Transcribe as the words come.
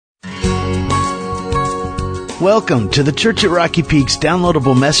Welcome to the Church at Rocky Peak's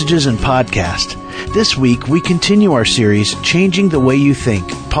downloadable messages and podcast. This week, we continue our series, Changing the Way You Think,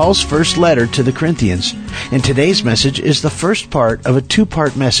 Paul's first letter to the Corinthians. And today's message is the first part of a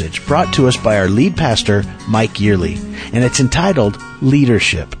two-part message brought to us by our lead pastor, Mike Yearley. And it's entitled,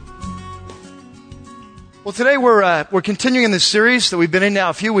 Leadership. Well, today we're continuing in this series that we've been in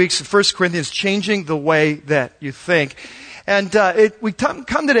now a few weeks, 1 Corinthians, Changing the Way That You Think. And we come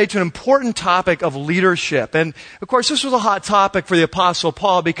today to an important topic of leadership. And, of course, this was a hot topic for the Apostle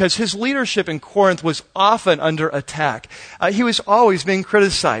Paul because his leadership in Corinth was often under attack. He was always being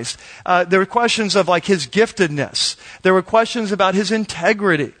criticized. There were questions of, like, his giftedness. There were questions about his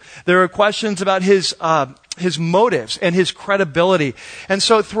integrity. There were questions about his motives and his credibility. And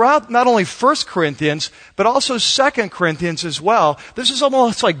so throughout not only 1 Corinthians, but also 2 Corinthians as well, this is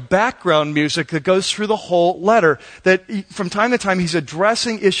almost like background music that goes through the whole letter, that from time to time he's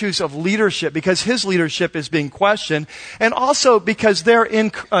addressing issues of leadership because his leadership is being questioned, and also because there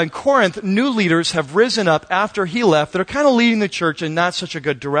in Corinth, new leaders have risen up after he left that are kind of leading the church in not such a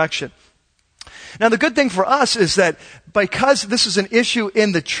good direction. Now, the good thing for us is that because this is an issue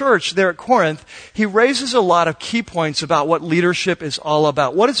in the church there at Corinth, he raises a lot of key points about what leadership is all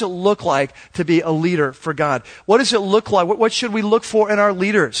about. What does it look like to be a leader for God? What does it look like? What should we look for in our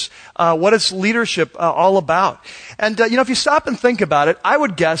leaders? What is leadership all about? And, if you stop and think about it, I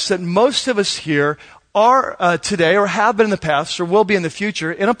would guess that most of us here are today or have been in the past or will be in the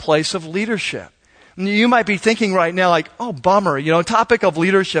future in a place of leadership. You might be thinking right now, like, oh, bummer, topic of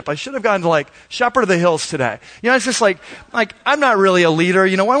leadership. I should have gone to, like, Shepherd of the Hills today. It's just like, I'm not really a leader.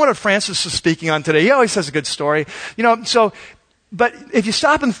 I wonder what Francis is speaking on today. He always has a good story. But if you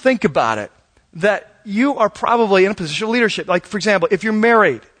stop and think about it, that you are probably in a position of leadership. Like, for example, if you're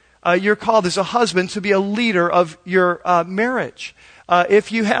married, you're called as a husband to be a leader of your marriage.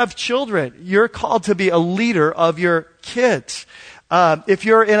 If you have children, you're called to be a leader of your kids. If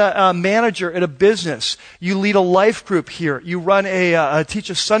you're in a manager in a business, you lead a life group here. You run teach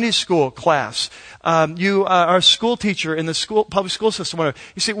a Sunday school class. You are a school teacher in the public school system. Whatever.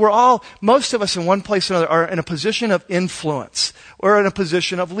 You see, most of us in one place or another are in a position of influence. We're in a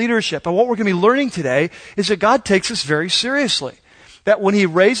position of leadership. And what we're going to be learning today is that God takes us very seriously. That when He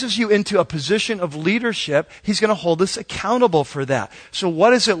raises you into a position of leadership, He's going to hold us accountable for that. So what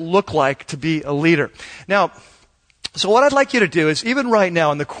does it look like to be a leader? Now, so what I'd like you to do is, even right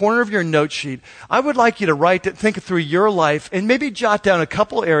now, in the corner of your note sheet, I would like you to think through your life and maybe jot down a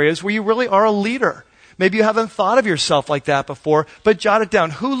couple areas where you really are a leader. Maybe you haven't thought of yourself like that before, but jot it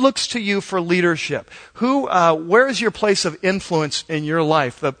down. Who looks to you for leadership? Where is your place of influence in your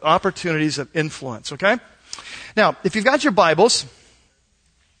life? The opportunities of influence, okay? Now, if you've got your Bibles,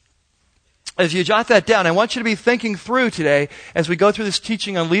 as you jot that down, I want you to be thinking through today, as we go through this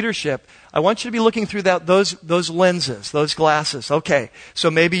teaching on leadership, I want you to be looking through those lenses, those glasses. Okay,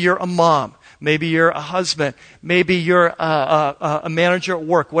 so maybe you're a mom. Maybe you're a husband. Maybe you're a manager at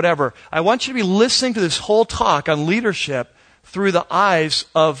work, whatever. I want you to be listening to this whole talk on leadership through the eyes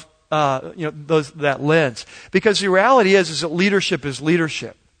of that lens. Because the reality is that leadership is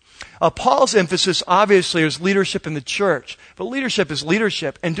leadership. Paul's emphasis, obviously, is leadership in the church. But leadership is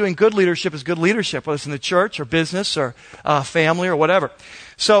leadership, and doing good leadership is good leadership, whether it's in the church or business or family or whatever.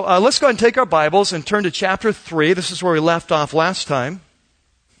 So let's go ahead and take our Bibles and turn to chapter 3. This is where we left off last time.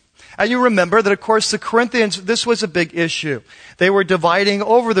 And you remember that, of course, the Corinthians, this was a big issue. They were dividing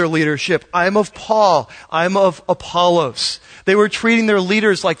over their leadership. I'm of Paul. I'm of Apollos. They were treating their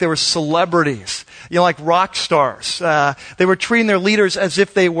leaders like they were celebrities, like rock stars. They were treating their leaders as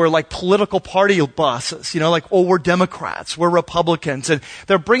if they were like political party bosses, we're Democrats, we're Republicans. And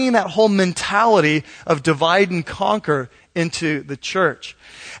they're bringing that whole mentality of divide and conquer into the church.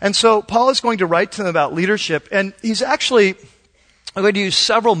 And so Paul is going to write to them about leadership, and he's actually going to use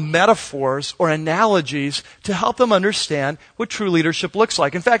several metaphors or analogies to help them understand what true leadership looks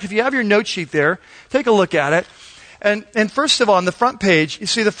like. In fact, if you have your note sheet there, take a look at it. And first of all, on the front page, you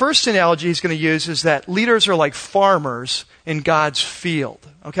see the first analogy he's going to use is that leaders are like farmers in God's field.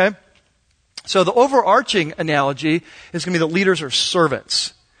 Okay? So the overarching analogy is going to be that leaders are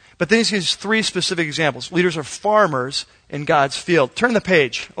servants. But then he's going to use three specific examples. Leaders are farmers in God's field. Turn the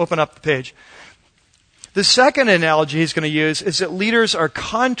page. Open up the page. The second analogy he's going to use is that leaders are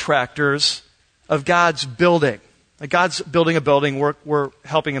contractors of God's building. Like God's building a building, we're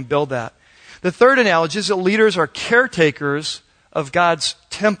helping Him build that. The third analogy is that leaders are caretakers of God's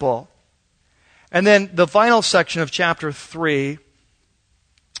temple. And then the final section of chapter 3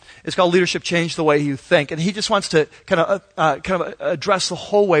 It's called Leadership Change the Way You Think. And he just wants to kind of address the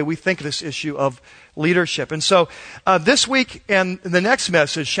whole way we think of this issue of leadership. And so this week and the next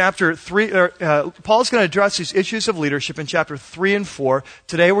message, chapter 3, Paul's going to address these issues of leadership in chapter 3 and 4.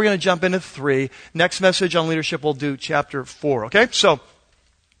 Today we're going to jump into 3. Next message on leadership we'll do chapter 4. Okay? So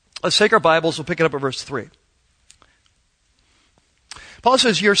let's take our Bibles. We'll pick it up at verse 3. Paul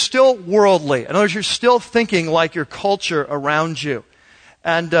says, you're still worldly. In other words, you're still thinking like your culture around you.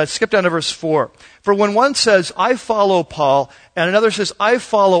 And skip down to verse 4. For when one says, I follow Paul, and another says, I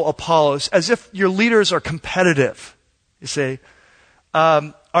follow Apollos, as if your leaders are competitive, you see,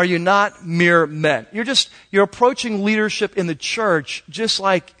 are you not mere men? You're approaching leadership in the church just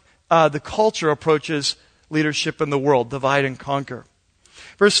like the culture approaches leadership in the world, divide and conquer.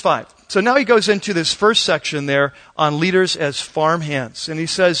 Verse 5. So now he goes into this first section there on leaders as farmhands. And he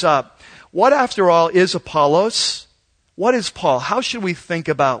says, what after all is Apollos? What is Paul? How should we think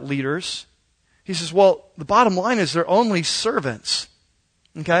about leaders? He says, well, the bottom line is they're only servants.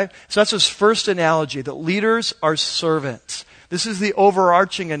 Okay? So that's his first analogy, that leaders are servants. This is the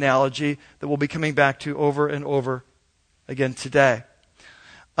overarching analogy that we'll be coming back to over and over again today.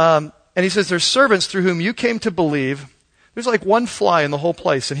 And he says, they're servants through whom you came to believe. There's like one fly in the whole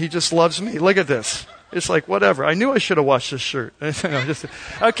place, and he just loves me. Look at this. It's like, whatever. I knew I should have washed this shirt.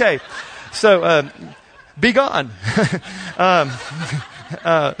 Okay. So, be gone.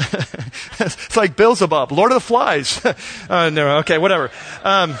 It's like Beelzebub, Lord of the Flies. No, okay, whatever.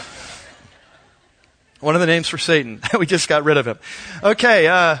 One of the names for Satan. We just got rid of him.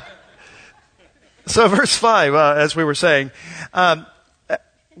 Okay, so verse 5, as we were saying,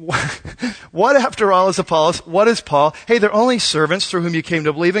 what after all is Apollos? What is Paul? Hey, they're only servants through whom you came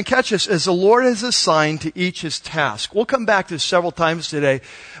to believe. And catch this, as the Lord has assigned to each his task. We'll come back to this several times today.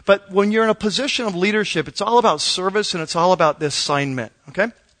 But when you're in a position of leadership, it's all about service and it's all about the assignment. Okay?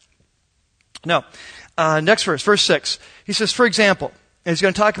 Now, next verse, verse 6. He says, for example, and he's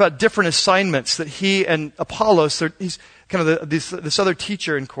going to talk about different assignments that he and Apollos, he's kind of this other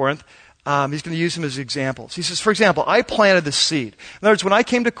teacher in Corinth, he's going to use him as examples. He says, for example, I planted the seed. In other words, when I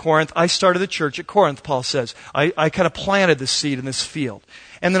came to Corinth, I started the church at Corinth, Paul says. I kind of planted the seed in this field.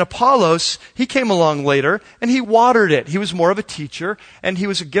 And then Apollos, he came along later, and he watered it. He was more of a teacher, and he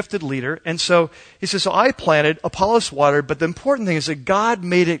was a gifted leader. And so he says, so I planted, Apollos watered, but the important thing is that God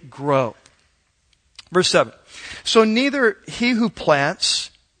made it grow. Verse 7. So neither he who plants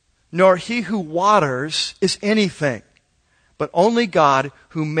nor he who waters is anything, but only God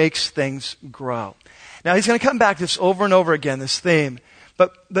who makes things grow. Now he's going to come back to this over and over again, this theme.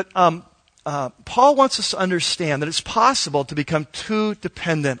 But Paul wants us to understand that it's possible to become too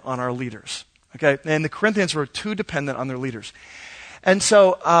dependent on our leaders. Okay? And the Corinthians were too dependent on their leaders. And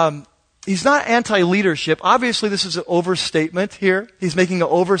so he's not anti-leadership. Obviously, this is an overstatement here. He's making an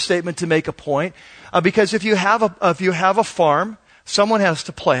overstatement to make a point. Because if you have a farm, someone has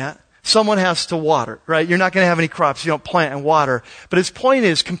to plant. Someone has to water, right? You're not going to have any crops if you don't plant and water. But his point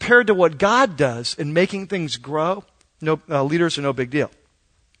is, compared to what God does in making things grow, leaders are no big deal.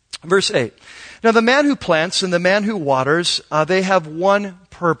 Verse 8. Now the man who plants and the man who waters, they have one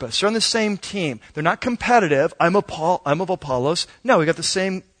purpose. They're on the same team. They're not competitive. I'm of Apollos. No, we got the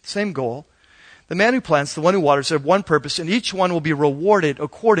same goal. The man who plants, the one who waters, they have one purpose, and each one will be rewarded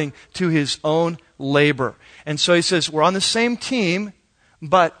according to his own labor. And so he says, we're on the same team,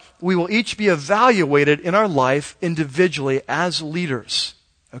 but we will each be evaluated in our life individually as leaders.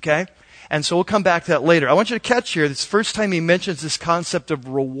 Okay? And so we'll come back to that later. I want you to catch here, this first time he mentions this concept of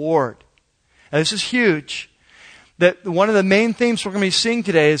reward. Now this is huge. That one of the main themes we're going to be seeing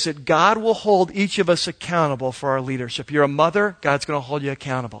today is that God will hold each of us accountable for our leadership. You're a mother, God's going to hold you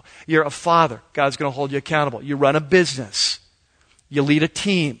accountable. You're a father, God's going to hold you accountable. You run a business. You lead a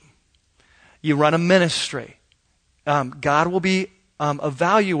team. You run a ministry. God will be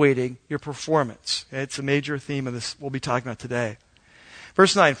evaluating your performance. It's a major theme of this we'll be talking about today.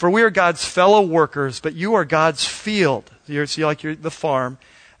 Verse 9, for we are God's fellow workers, but you are God's field. You're the farm,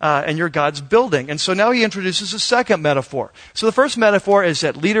 and you're God's building. And so now he introduces a second metaphor. So the first metaphor is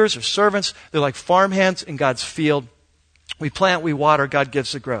that leaders are servants. They're like farmhands in God's field. We plant, we water, God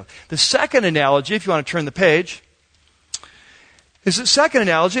gives the growth. The second analogy, if you want to turn the page, is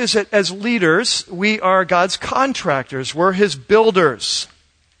that as leaders, we are God's contractors. We're his builders.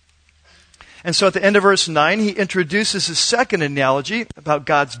 And so at the end of verse 9, he introduces his second analogy about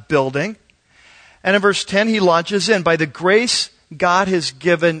God's building. And in verse 10, he launches in, by the grace God has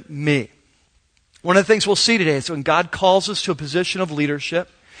given me. One of the things we'll see today is when God calls us to a position of leadership,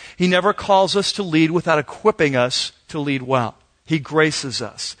 he never calls us to lead without equipping us to lead well. He graces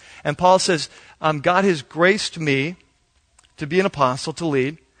us. And Paul says, God has graced me to be an apostle, to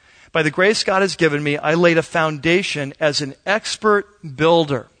lead. By the grace God has given me, I laid a foundation as an expert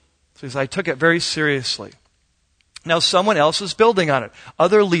builder. So he says, I took it very seriously. Now someone else is building on it.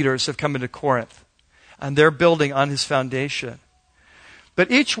 Other leaders have come into Corinth, and they're building on his foundation.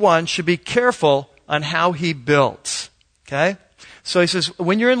 But each one should be careful on how he builds. Okay? So he says,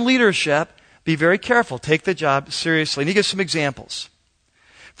 when you're in leadership, be very careful. Take the job seriously. And he gives some examples.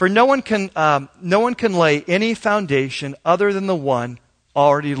 For no one can lay any foundation other than the one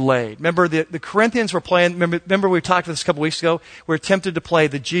already laid. Remember, the Corinthians were playing, remember we talked about this a couple weeks ago? We were tempted to play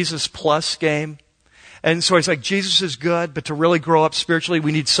the Jesus Plus game. And so it's like, Jesus is good, but to really grow up spiritually,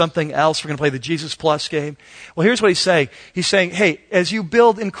 we need something else. We're going to play the Jesus Plus game. Well, here's what he's saying. He's saying, hey, as you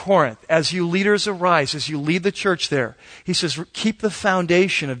build in Corinth, as you leaders arise, as you lead the church there, he says, keep the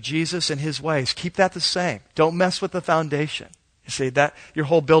foundation of Jesus and his ways. Keep that the same. Don't mess with the foundation. You see, that your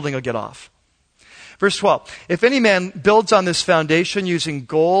whole building will get off. Verse 12, if any man builds on this foundation using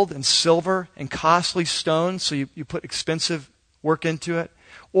gold and silver and costly stones, so you put expensive work into it,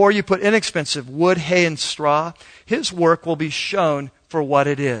 or you put inexpensive wood, hay, and straw, his work will be shown for what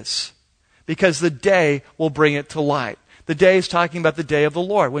it is, because the day will bring it to light. The day is talking about the day of the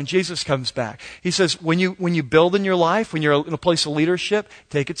Lord, when Jesus comes back. He says, when you build in your life, when you're in a place of leadership,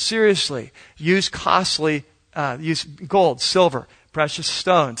 take it seriously. Use gold, silver, precious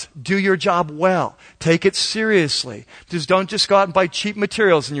stones. Do your job well. Take it seriously. Don't just go out and buy cheap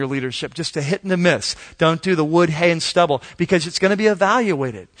materials in your leadership, just a hit and a miss. Don't do the wood, hay, and stubble, because it's going to be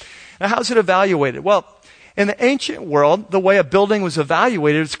evaluated. Now, how's it evaluated? Well, in the ancient world, the way a building was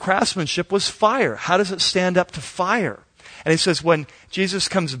evaluated, its craftsmanship was fire. How does it stand up to fire? And he says when Jesus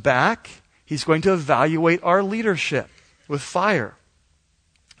comes back, he's going to evaluate our leadership with fire.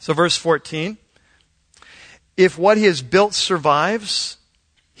 So verse 14, if what he has built survives,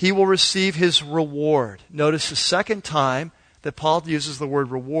 he will receive his reward. Notice the second time that Paul uses the word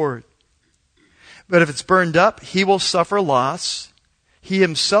reward. But if it's burned up, he will suffer loss. He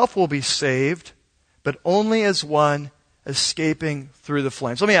himself will be saved, but only as one escaping through the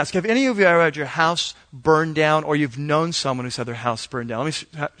flames. Let me ask, have any of you ever had your house burned down, or you've known someone who's had their house burned down? Let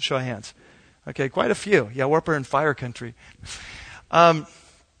me show of hands. Okay, quite a few. Yeah, we're up here in fire country.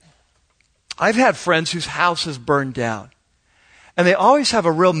 I've had friends whose house is burned down. And they always have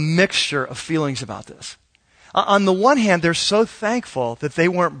a real mixture of feelings about this. On the one hand, they're so thankful that they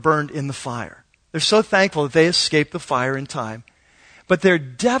weren't burned in the fire. They're so thankful that they escaped the fire in time. But they're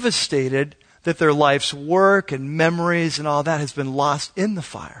devastated that their life's work and memories and all that has been lost in the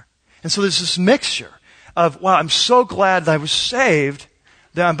fire. And so there's this mixture of, wow, I'm so glad that I was saved,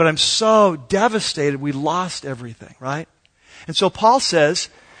 but I'm so devastated we lost everything, right? And so Paul says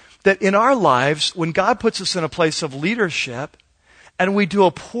that in our lives, when God puts us in a place of leadership and we do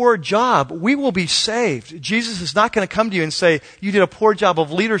a poor job, we will be saved. Jesus is not going to come to you and say, you did a poor job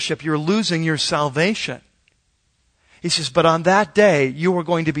of leadership, you're losing your salvation. He says, but on that day, you are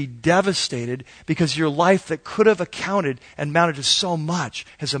going to be devastated because your life that could have accounted and amounted to so much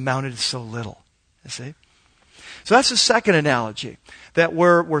has amounted to so little. You see? So that's the second analogy, that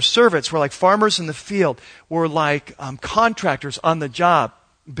we're servants. We're like farmers in the field. We're like contractors on the job.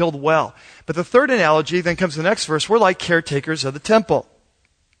 Build well. But the third analogy then comes the next verse. We're like caretakers of the temple.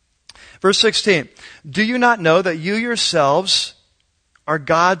 Verse 16. Do you not know that you yourselves are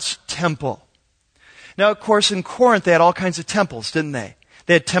God's temple? Now, of course, in Corinth, they had all kinds of temples, didn't they?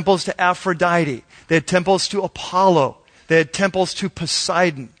 They had temples to Aphrodite. They had temples to Apollo. They had temples to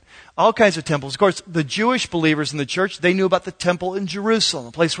Poseidon. All kinds of temples. Of course, the Jewish believers in the church, they knew about the temple in Jerusalem,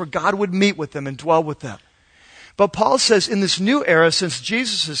 a place where God would meet with them and dwell with them. But Paul says in this new era, since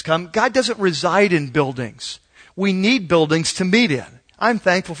Jesus has come, God doesn't reside in buildings. We need buildings to meet in. I'm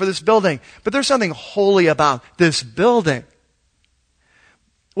thankful for this building, but there's something holy about this building.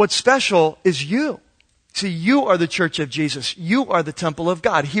 What's special is you. See, you are the church of Jesus. You are the temple of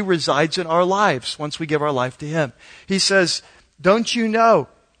God. He resides in our lives once we give our life to Him. He says, don't you know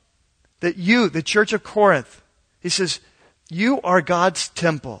that you, the church of Corinth, he says, you are God's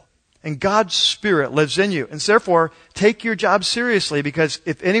temple. And God's Spirit lives in you. And therefore, take your job seriously, because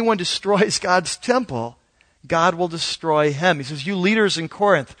if anyone destroys God's temple, God will destroy him. He says, you leaders in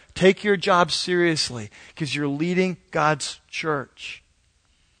Corinth, take your job seriously, because you're leading God's church.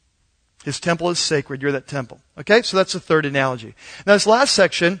 His temple is sacred. You're that temple. Okay, so that's the third analogy. Now this last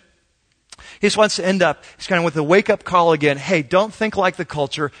section, he just wants to end up, he's kind of with a wake-up call again. Hey, don't think like the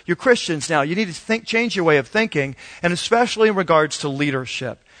culture. You're Christians now. You need to change your way of thinking, and especially in regards to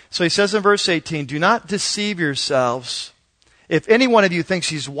leadership. So he says in verse 18, do not deceive yourselves. If any one of you thinks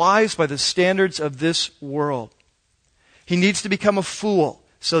he's wise by the standards of this world, he needs to become a fool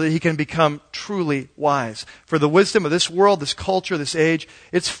so that he can become truly wise. For the wisdom of this world, this culture, this age,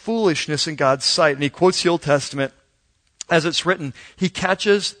 it's foolishness in God's sight. And he quotes the Old Testament as it's written,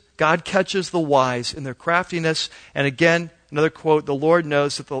 God catches the wise in their craftiness. And again, another quote, the Lord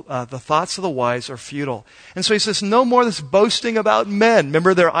knows that the thoughts of the wise are futile. And so he says, no more this boasting about men.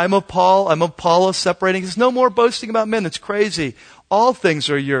 Remember there, I'm of Paul, I'm of Apollos, separating. He says, no more boasting about men. That's crazy. All things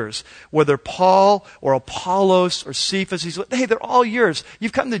are yours. Whether Paul or Apollos or Cephas, he's like, hey, they're all yours.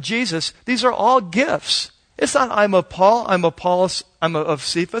 You've come to Jesus. These are all gifts. It's not I'm of Paul, I'm of Apollos, I'm of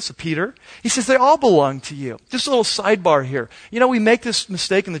Cephas, of Peter. He says they all belong to you. Just a little sidebar here. You know, we make this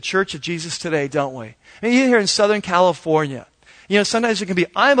mistake in the Church of Jesus today, don't we? I mean, even here in Southern California, you know, sometimes it can be,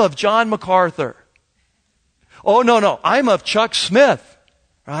 I'm of John MacArthur. Oh, no, I'm of Chuck Smith,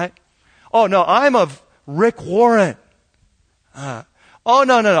 right? Oh, no, I'm of Rick Warren. Oh,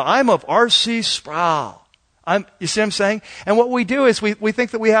 no, I'm of R.C. Sproul. You see what I'm saying? And what we do is we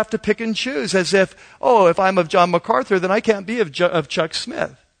think that we have to pick and choose as if, oh, if I'm of John MacArthur, then I can't be of Chuck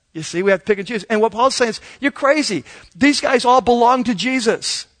Smith. You see, we have to pick and choose. And what Paul's saying is, you're crazy. These guys all belong to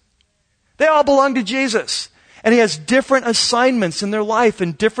Jesus. They all belong to Jesus. And he has different assignments in their life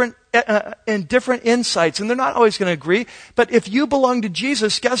and different insights. And they're not always going to agree. But if you belong to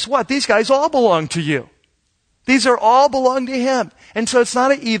Jesus, guess what? These guys all belong to you. These are all belong to him. And so it's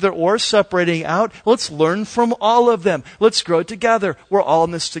not an either or separating out. Let's learn from all of them. Let's grow together. We're all in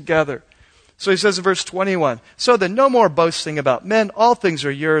this together. So he says in verse 21, so then no more boasting about men. All things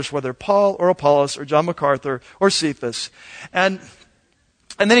are yours, whether Paul or Apollos or John MacArthur or Cephas. And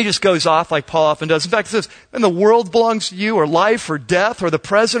then he just goes off like Paul often does. In fact, he says, and the world belongs to you, or life or death or the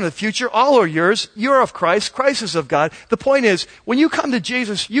present or the future. All are yours. You're of Christ. Christ is of God. The point is, when you come to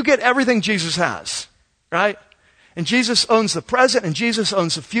Jesus, you get everything Jesus has. Right? And Jesus owns the present, and Jesus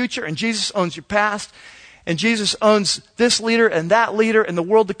owns the future, and Jesus owns your past, and Jesus owns this leader and that leader and the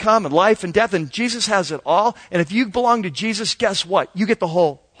world to come and life and death, and Jesus has it all. And if you belong to Jesus, guess what? You get the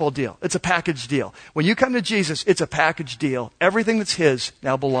whole deal. It's a package deal. When you come to Jesus, it's a package deal. Everything that's his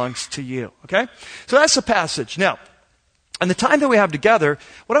now belongs to you. Okay? So that's the passage. Now, in the time that we have together,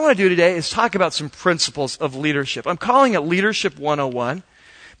 what I want to do today is talk about some principles of leadership. I'm calling it Leadership 101.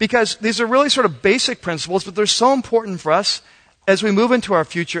 Because these are really sort of basic principles, but they're so important for us as we move into our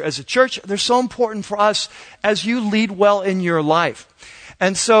future as a church. They're so important for us as you lead well in your life.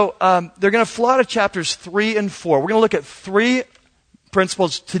 And so they're going to flow out of chapters 3 and 4. We're going to look at 3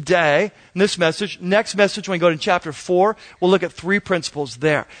 principles today in this message. Next message, when we go to chapter 4, we'll look at 3 principles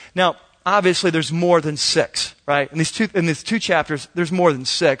there. Now, obviously, there's more than 6, right? In these two chapters, there's more than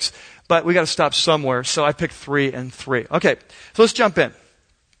 6, but we got to stop somewhere. So I picked 3 and 3. Okay, so let's jump in.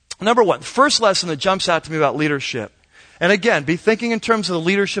 Number 1, the first lesson that jumps out to me about leadership. And again, be thinking in terms of the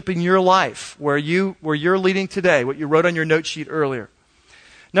leadership in your life, where you're leading today, what you wrote on your note sheet earlier.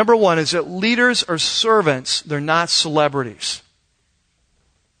 Number 1 is that leaders are servants, they're not celebrities.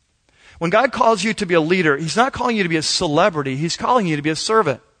 When God calls you to be a leader, he's not calling you to be a celebrity, he's calling you to be a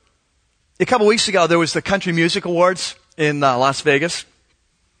servant. A couple weeks ago, there was the Country Music Awards in Las Vegas.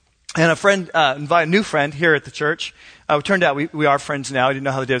 And a new friend here at the church. It turned out we are friends now. I didn't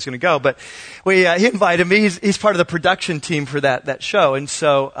know how the day was going to go, but he invited me. He's part of the production team for that show, and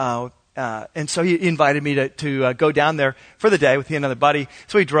so he invited me to go down there for the day with he and another buddy.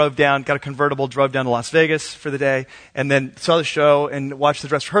 So we drove down, got a convertible, drove down to Las Vegas for the day, and then saw the show and watched the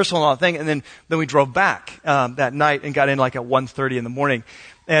dress rehearsal and all that thing, and then we drove back that night and got in like at 1:30 in the morning.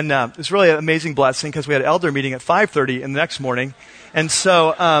 And it was really an amazing blessing because we had an elder meeting at 5:30 in the next morning. And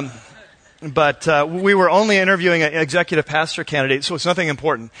so, but we were only interviewing an executive pastor candidate, so it's nothing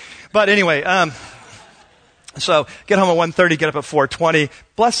important. But anyway, so get home at 1:30, get up at 4:20.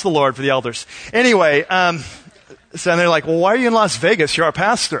 Bless the Lord for the elders. Anyway, so they're like, well, why are you in Las Vegas? You're our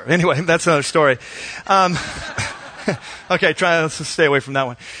pastor. Anyway, that's another story. Okay, let's stay away from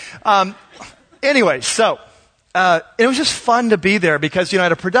that one. Anyway, so... it was just fun to be there because, I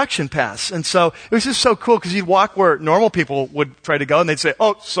had a production pass. And so it was just so cool because you'd walk where normal people would try to go and they'd say,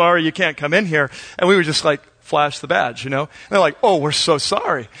 oh, sorry, you can't come in here. And we would just like flash the badge, And they're like, oh, we're so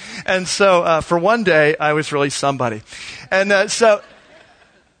sorry. And so for one day, I was really somebody. And so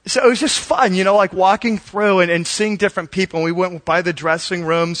it was just fun, like walking through and seeing different people. And we went by the dressing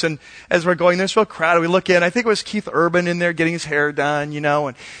rooms, and as we're going, there's real crowded. We look in. I think it was Keith Urban in there getting his hair done,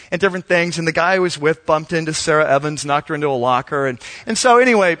 and different things. And the guy I was with bumped into Sarah Evans, knocked her into a locker. And so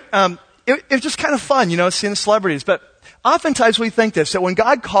anyway, it was just kind of fun, seeing the celebrities. But oftentimes we think this, that when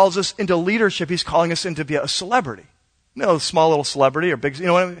God calls us into leadership, he's calling us into be a celebrity. A small little celebrity or big,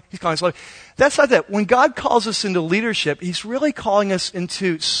 what I mean? He's calling us celebrity. That's not that. When God calls us into leadership, he's really calling us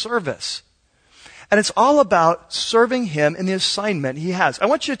into service. And it's all about serving him in the assignment he has. I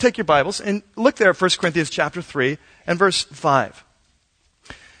want you to take your Bibles and look there at 1 Corinthians chapter 3 and verse 5.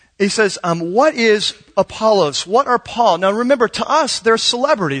 He says, what is Apollos? What are Paul? Now remember, to us, they're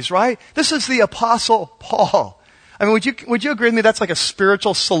celebrities, right? This is the Apostle Paul. I mean, would you agree with me that's like a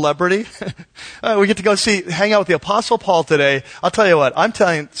spiritual celebrity? We get to go hang out with the Apostle Paul today. I'll tell you what, I'm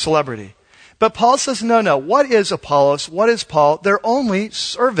telling you, celebrity. But Paul says, no. What is Apollos? What is Paul? They're only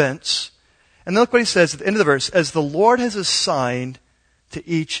servants. And then look what he says at the end of the verse, as the Lord has assigned to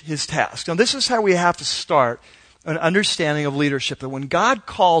each his task. Now this is how we have to start an understanding of leadership, that when God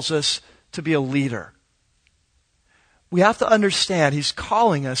calls us to be a leader, we have to understand he's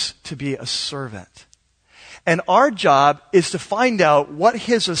calling us to be a servant. And our job is to find out what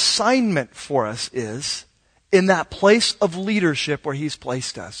his assignment for us is in that place of leadership where he's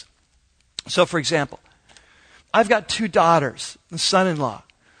placed us. So for example, I've got 2 daughters, a son-in-law.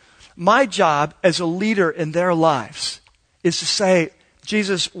 My job as a leader in their lives is to say,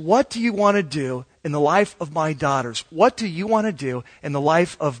 Jesus, what do you want to do in the life of my daughters? What do you want to do in the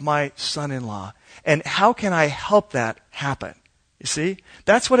life of my son-in-law? And how can I help that happen? You see?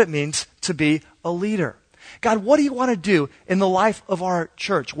 That's what it means to be a leader. God, what do you want to do in the life of our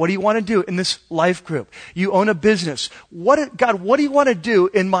church? What do you want to do in this life group? You own a business. God, what do you want to do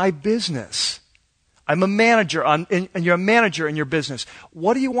in my business? I'm a manager, and you're a manager in your business.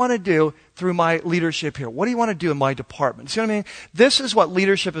 What do you want to do through my leadership here? What do you want to do in my department? See what I mean? This is what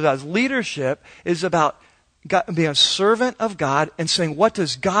leadership is about. Leadership is about being a servant of God and saying, what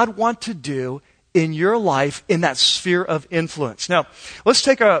does God want to do in your life in that sphere of influence? Now, let's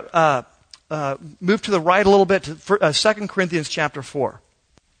take move to the right a little bit to 2 Corinthians chapter 4.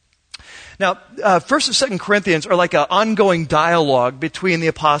 Now, 1st and 2nd Corinthians are like an ongoing dialogue between the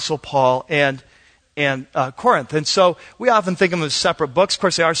Apostle Paul and Corinth. And so we often think of them as separate books. Of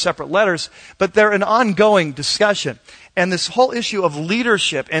course, they are separate letters, but they're an ongoing discussion. And this whole issue of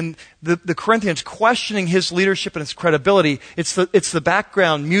leadership and the Corinthians questioning his leadership and his credibility, it's the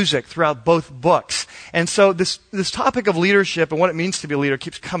background music throughout both books. And so this topic of leadership and what it means to be a leader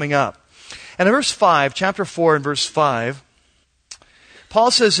keeps coming up. And in verse 5, chapter 4 and verse 5,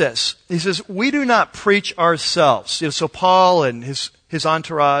 Paul says this. He says, we do not preach ourselves. So Paul and his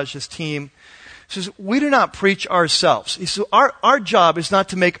entourage, his team, says, we do not preach ourselves. He said, our job is not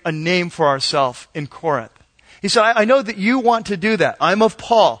to make a name for ourselves in Corinth. He said, I know that you want to do that. I'm of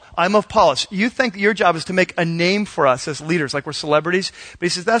Paul. I'm of Apollos. You think that your job is to make a name for us as leaders, like we're celebrities. But he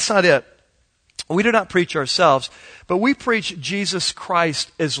says, that's not it. We do not preach ourselves, but we preach Jesus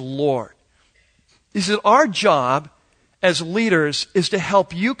Christ as Lord. He said, our job as leaders is to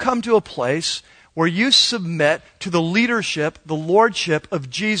help you come to a place where you submit to the leadership, the lordship of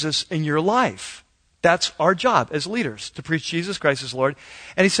Jesus in your life. That's our job as leaders, to preach Jesus Christ as Lord.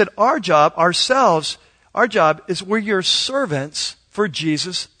 And he said, our job is we're your servants for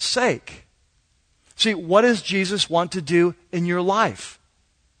Jesus' sake. See, what does Jesus want to do in your life?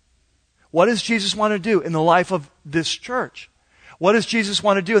 What does Jesus want to do in the life of this church? What does Jesus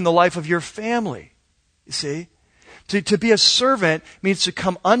want to do in the life of your family? You see? To be a servant means to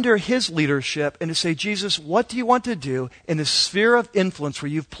come under his leadership and to say, Jesus, what do you want to do in the sphere of influence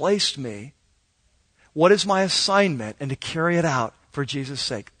where you've placed me? What is my assignment? And to carry it out for Jesus'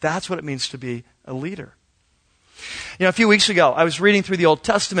 sake. That's what it means to be a leader. You know, a few weeks ago, I was reading through the Old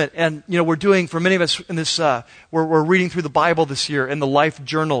Testament, and, we're doing, for many of us in this, we're reading through the Bible this year in the life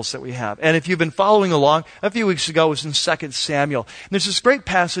journals that we have. And if you've been following along, a few weeks ago it was in 2 Samuel. And there's this great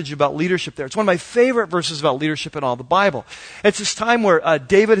passage about leadership there. It's one of my favorite verses about leadership in all the Bible. It's this time where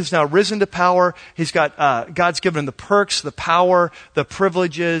David has now risen to power. He's got, God's given him the perks, the power, the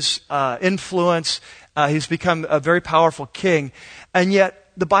privileges, influence. He's become a very powerful king. And yet,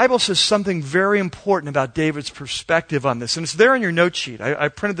 the Bible says something very important about David's perspective on this. And it's there in your note sheet. I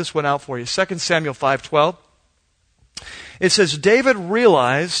printed this one out for you. 2 Samuel 5:12. It says, David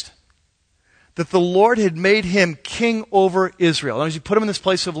realized that the Lord had made him king over Israel. In other words, he put him in this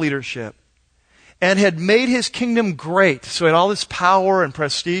place of leadership. And had made his kingdom great. So he had all this power and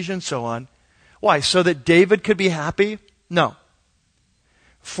prestige and so on. Why? So that David could be happy? No.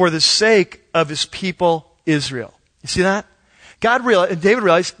 For the sake of his people, Israel. You see that? David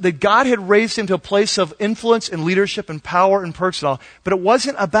realized that God had raised him to a place of influence and leadership and power and perks and all, but it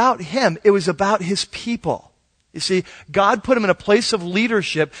wasn't about him. It was about his people. You see, God put him in a place of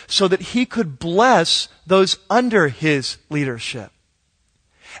leadership so that he could bless those under his leadership.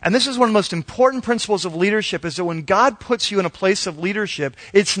 And this is one of the most important principles of leadership, is that when God puts you in a place of leadership,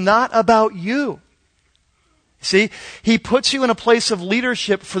 it's not about you. See, he puts you in a place of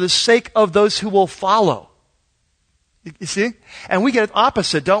leadership for the sake of those who will follow. You see? And we get it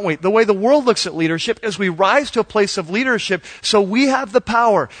opposite, don't we? The way the world looks at leadership is we rise to a place of leadership so we have the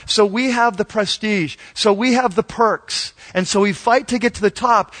power, so we have the prestige, so we have the perks. And so we fight to get to the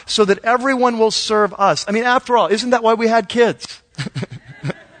top so that everyone will serve us. I mean, after all, isn't that why we had kids?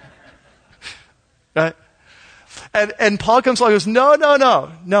 Right? And Paul comes along and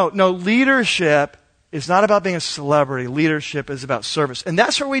goes, no, leadership is not about being a celebrity. Leadership is about service. And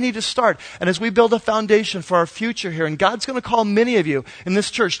that's where we need to start. And as we build a foundation for our future here, and God's going to call many of you in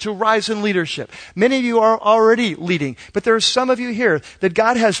this church to rise in leadership. Many of you are already leading, but there are some of you here that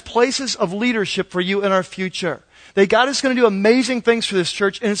God has places of leadership for you in our future. That God is going to do amazing things for this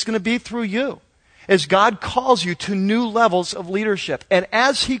church, and it's going to be through you. As God calls you to new levels of leadership. And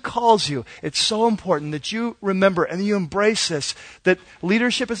as He calls you, it's so important that you remember and you embrace this, that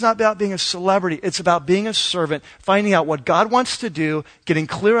leadership is not about being a celebrity. It's about being a servant, finding out what God wants to do, getting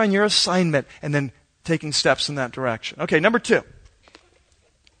clear on your assignment, and then taking steps in that direction. Okay, number two.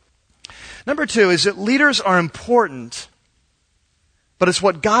 Number two is that leaders are important, but it's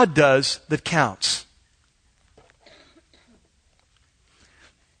what God does that counts.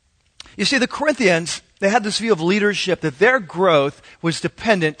 You see, the Corinthians, they had this view of leadership that their growth was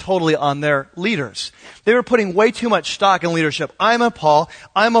dependent totally on their leaders. They were putting way too much stock in leadership. I'm a Paul,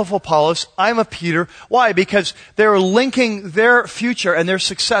 I'm a Apollos, I'm a Peter. Why? Because they were linking their future and their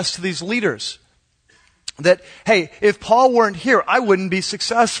success to these leaders. That, hey, if Paul weren't here, I wouldn't be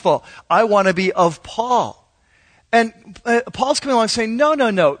successful. I want to be of Paul. And Paul's coming along saying,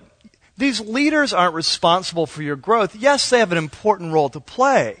 no. These leaders aren't responsible for your growth. Yes, they have an important role to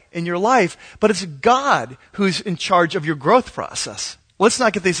play in your life, but it's God who's in charge of your growth process. Let's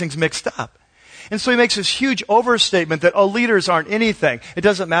not get these things mixed up. And so he makes this huge overstatement that, leaders aren't anything. It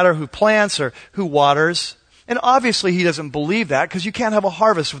doesn't matter who plants or who waters. And obviously he doesn't believe that because you can't have a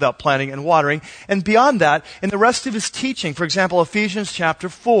harvest without planting and watering. And beyond that, in the rest of his teaching, for example, Ephesians chapter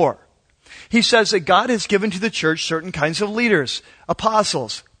 4, he says that God has given to the church certain kinds of leaders,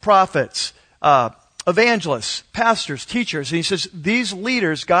 apostles, prophets, evangelists, pastors, teachers. And he says, these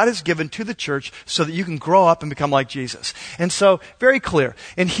leaders God has given to the church so that you can grow up and become like Jesus. And so, very clear.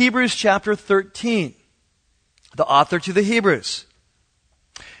 In Hebrews chapter 13, the author to the Hebrews,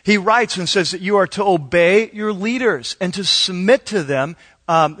 he writes and says that you are to obey your leaders and to submit to them,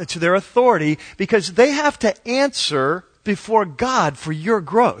 to their authority, because they have to answer before God for your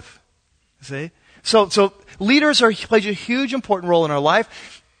growth. See? So leaders play a huge important role in our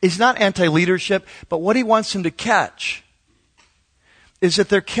life. He's not anti-leadership, but what he wants them to catch is that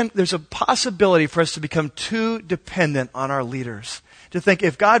there's a possibility for us to become too dependent on our leaders. To think,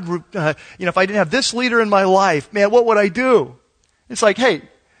 if God, if I didn't have this leader in my life, man, what would I do? It's like, hey,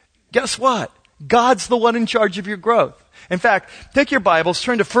 guess what? God's the one in charge of your growth. In fact, take your Bibles,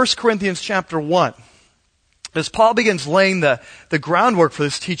 turn to 1 Corinthians chapter 1. As Paul begins laying the groundwork for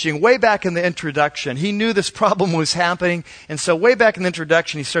this teaching way back in the introduction, he knew this problem was happening, and so way back in the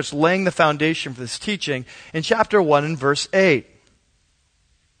introduction, he starts laying the foundation for this teaching in chapter 1 and verse 8.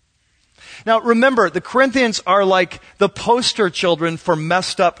 Now remember, the Corinthians are like the poster children for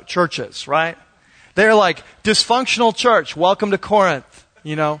messed up churches, right? They're like, dysfunctional church, welcome to Corinth,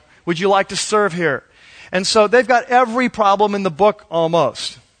 would you like to serve here? And so they've got every problem in the book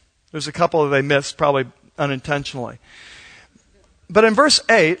almost. There's a couple that they missed, probably unintentionally. But in verse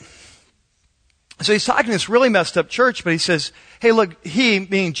 8, so he's talking to this really messed up church, but he says, hey, look, he,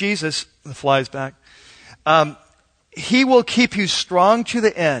 meaning Jesus, the fly's back, he will keep you strong to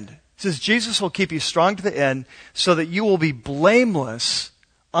the end. He says, Jesus will keep you strong to the end so that you will be blameless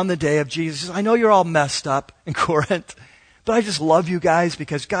on the day of Jesus. I know you're all messed up in Corinth, but I just love you guys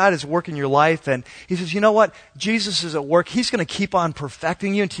because God is working your life. And he says, you know what? Jesus is at work. He's going to keep on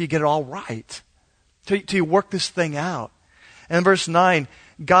perfecting you until you get it all right. Till you work this thing out. And in verse 9,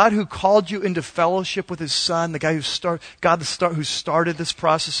 God who called you into fellowship with His Son, the guy who started this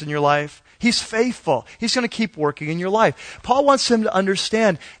process in your life, He's faithful. He's going to keep working in your life. Paul wants them to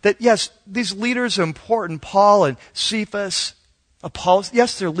understand that, yes, these leaders are important. Paul and Cephas, Apollos,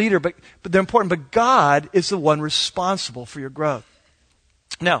 yes, they're leader, but they're important. But God is the one responsible for your growth.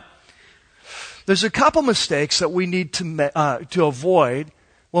 Now, there's a couple mistakes that we need to avoid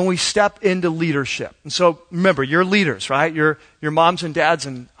when we step into leadership. And so remember, you're leaders, right? You're moms and dads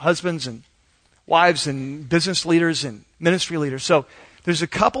and husbands and wives and business leaders and ministry leaders. So there's a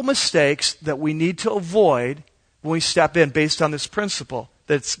couple mistakes that we need to avoid when we step in based on this principle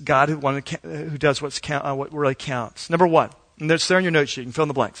that it's God who does what really counts. Number one, and it's there in your note sheet. You can fill in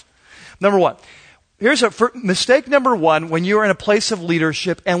the blanks. Number one. Here's mistake number one when you're in a place of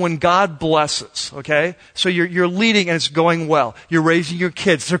leadership and when God blesses, okay? So you're leading and it's going well. You're raising your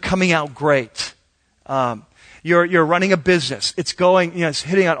kids. They're coming out great. You're running a business. It's going, it's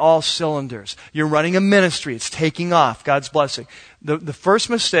hitting on all cylinders. You're running a ministry. It's taking off. God's blessing. The first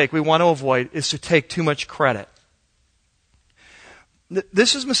mistake we want to avoid is to take too much credit.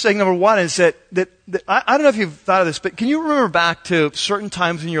 This is mistake number one, is that I don't know if you've thought of this, but can you remember back to certain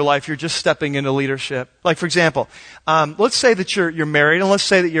times in your life you're just stepping into leadership? Like, for example, let's say that you're married, and let's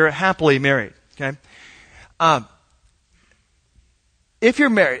say that you're happily married, okay? If you're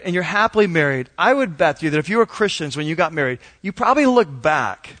married and you're happily married, I would bet you that if you were Christians when you got married, you probably look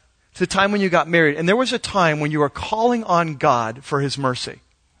back to the time when you got married, and there was a time when you were calling on God for His mercy.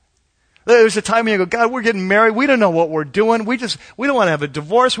 There was a time when you go, God, we're getting married. We don't know what we're doing. We don't want to have a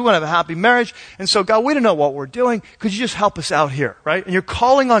divorce. We want to have a happy marriage. And so, God, we don't know what we're doing. Could you just help us out here, right? And you're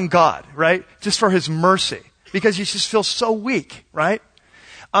calling on God, right? Just for His mercy, because you just feel so weak, right?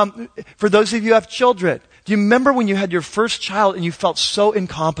 For those of you who have children, do you remember when you had your first child and you felt so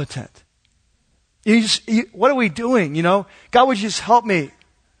incompetent? What are we doing, God, would you just help me?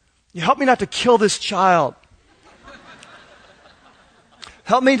 You help me not to kill this child.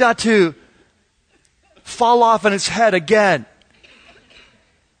 Help me not to fall off on its head again.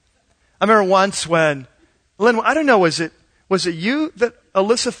 I remember once when, Lynn, I don't know, was it you that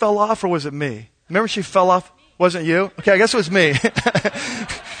Alyssa fell off, or was it me? Remember she fell off? Wasn't you? Okay, I guess it was me.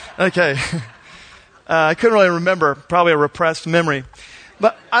 Okay. I couldn't really remember, probably a repressed memory.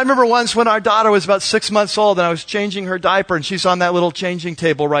 But I remember once when our daughter was about 6 months old, and I was changing her diaper, and she's on that little changing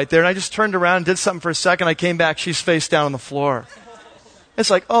table right there, and I just turned around and did something for a second. I came back, she's face down on the floor. It's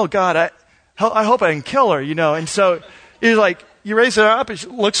like, oh God, I hope I can kill her, And so you're like, you raise her up and she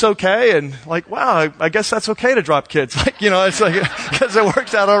looks okay, and like, wow, I guess that's okay to drop kids. Like, it's like, because it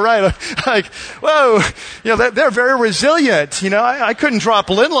worked out all right. Like, whoa, they're very resilient. I couldn't drop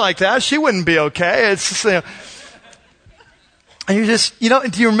Lynn like that. She wouldn't be okay. It's just, and you just,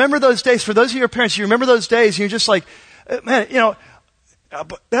 do you remember those days? For those of your parents, you remember those days, and you're just like, man,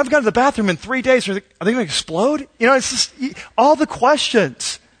 they haven't gone to the bathroom in 3 days. Are they going to explode? It's just all the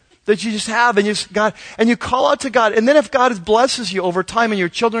questions that you just have, and you call out to God. And then if God blesses you over time and your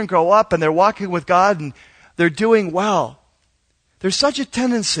children grow up and they're walking with God and they're doing well, there's such a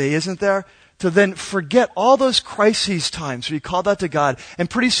tendency, isn't there, to then forget all those crises times where you called out to God, and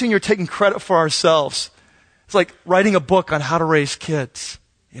pretty soon you're taking credit for ourselves. It's like writing a book on how to raise kids,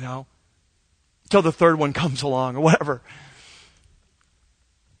 until the third one comes along or whatever.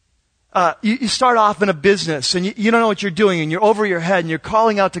 You start off in a business and you don't know what you're doing, and you're over your head and you're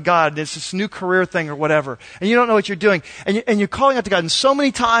calling out to God, and it's this new career thing or whatever, and you don't know what you're doing, and you're calling out to God, and so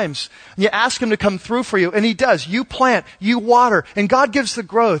many times and you ask Him to come through for you, and He does. You plant, you water, and God gives the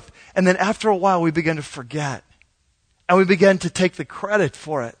growth, and then after a while we begin to forget, and we begin to take the credit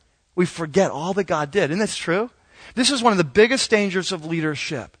for it. We forget all that God did. Isn't that true? This is one of the biggest dangers of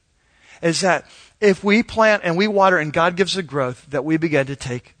leadership, is that if we plant and we water and God gives the growth, that we begin to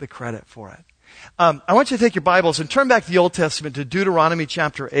take the credit for it. I want you to take your Bibles and turn back to the Old Testament to Deuteronomy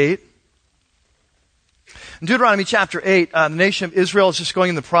chapter 8. In Deuteronomy chapter 8, the nation of Israel is just going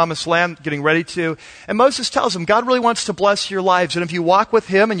in the promised land, getting ready to. And Moses tells them, God really wants to bless your lives. And if you walk with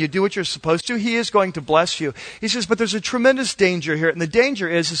Him and you do what you're supposed to, He is going to bless you. He says, but there's a tremendous danger here. And the danger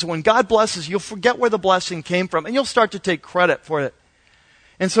is that when God blesses, you'll forget where the blessing came from, and you'll start to take credit for it.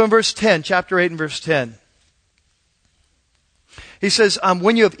 And so in verse 10, chapter 8 and verse 10, he says,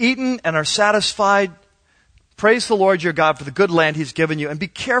 when you have eaten and are satisfied, praise the Lord your God for the good land He's given you, and be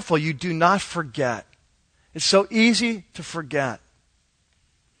careful you do not forget. It's so easy to forget.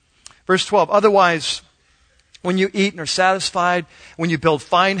 Verse 12, otherwise, when you eat and are satisfied, when you build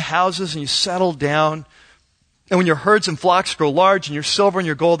fine houses and you settle down, and when your herds and flocks grow large and your silver and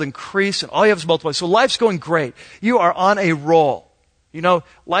your gold increase and all you have is multiplied. So life's going great. You are on a roll.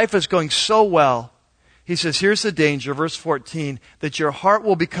 Life is going so well. He says, here's the danger, verse 14, that your heart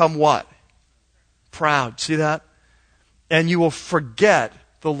will become what? Proud. See that? And you will forget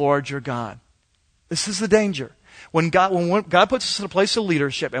the Lord your God. This is the danger. When God puts us in a place of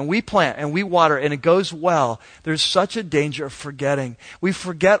leadership and we plant and we water and it goes well, there's such a danger of forgetting. We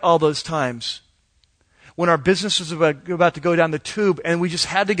forget all those times when our business was about to go down the tube and we just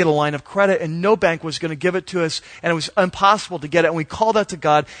had to get a line of credit and no bank was going to give it to us and it was impossible to get it, and we called out to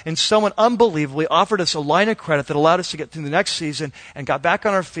God and someone unbelievably offered us a line of credit that allowed us to get through the next season and got back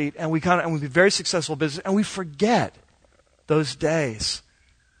on our feet, and we be very successful business, and we forget those days.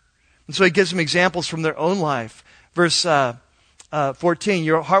 And so he gives them examples from their own life. Verse 14,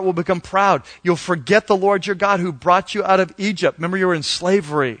 your heart will become proud. You'll forget the Lord your God who brought you out of Egypt. Remember, you were in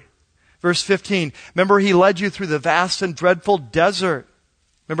slavery. Verse 15, remember He led you through the vast and dreadful desert.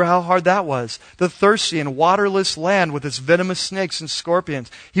 Remember how hard that was? The thirsty and waterless land with its venomous snakes and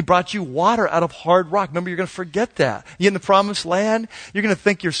scorpions. He brought you water out of hard rock. Remember, you're going to forget that. You get in the promised land, you're going to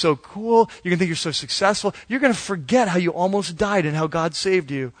think you're so cool, you're going to think you're so successful, you're going to forget how you almost died and how God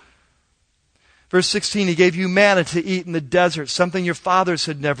saved you. Verse 16, He gave you manna to eat in the desert, something your fathers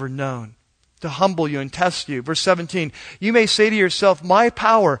had never known, to humble you and test you. Verse 17, you may say to yourself, my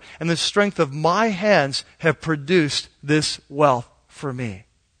power and the strength of my hands have produced this wealth for me.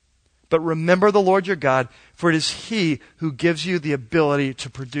 But remember the Lord your God, for it is He who gives you the ability to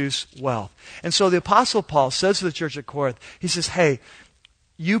produce wealth. And so the Apostle Paul says to the church at Corinth, he says, hey,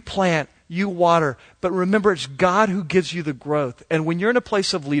 you plant, you water, but remember it's God who gives you the growth. And when you're in a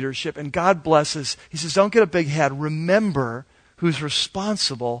place of leadership and God blesses, he says, don't get a big head. Remember who's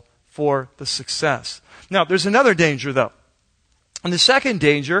responsible for the success. Now, there's another danger, though. And the second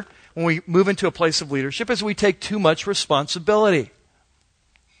danger, when we move into a place of leadership, is we take too much responsibility.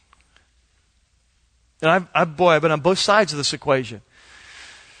 And I've been on both sides of this equation.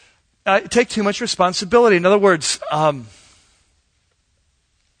 I take too much responsibility. In other words,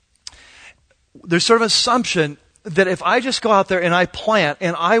 there's sort of an assumption that if I just go out there and I plant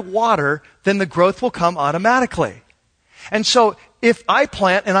and I water, then the growth will come automatically. And so if I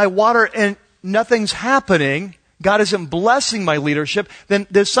plant and I water and nothing's happening, God isn't blessing my leadership, then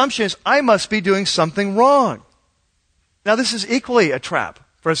the assumption is I must be doing something wrong. Now, this is equally a trap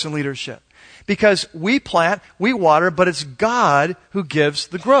for us in leadership. Because we plant, we water, but it's God who gives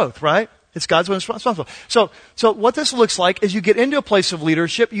the growth, right? It's God's one responsible. So what this looks like is you get into a place of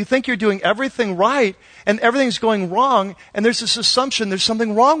leadership, you think you're doing everything right, and everything's going wrong, and there's this assumption there's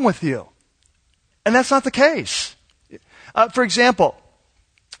something wrong with you. And that's not the case. For example,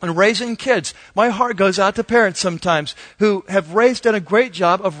 in raising kids, my heart goes out to parents sometimes who have done a great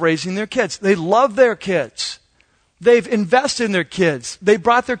job of raising their kids. They love their kids. They've invested in their kids. They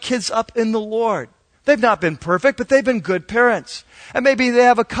brought their kids up in the Lord. They've not been perfect, but they've been good parents. And maybe they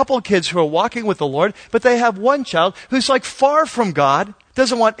have a couple of kids who are walking with the Lord, but they have one child who's like far from God,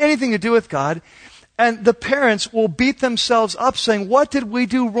 doesn't want anything to do with God, and the parents will beat themselves up saying, what did we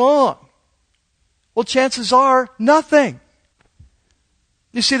do wrong? Well, chances are, nothing.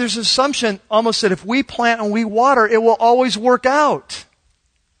 You see, there's an assumption almost that if we plant and we water, it will always work out.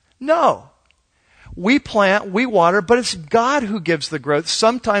 No. We plant, we water, but it's God who gives the growth.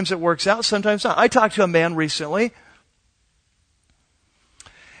 Sometimes it works out, sometimes not. I talked to a man recently,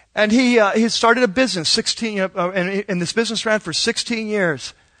 and he had started a business, and this business ran for 16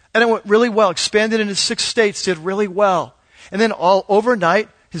 years. And it went really well, expanded into 6 states, did really well. And then all overnight,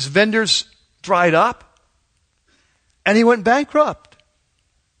 his vendors dried up, and he went bankrupt.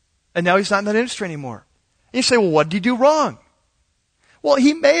 And now he's not in that industry anymore. And you say, well, what did he do wrong? Well,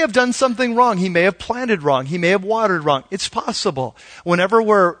 he may have done something wrong. He may have planted wrong. He may have watered wrong. It's possible. Whenever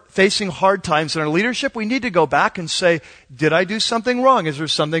we're facing hard times in our leadership, we need to go back and say, did I do something wrong? Is there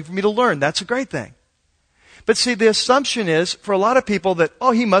something for me to learn? That's a great thing. But see, the assumption is for a lot of people that,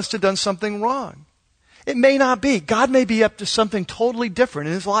 oh, he must have done something wrong. It may not be. God may be up to something totally different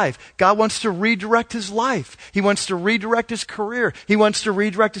in his life. God wants to redirect his life. He wants to redirect his career. He wants to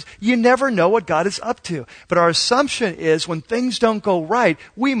redirect his... You never know what God is up to. But our assumption is when things don't go right,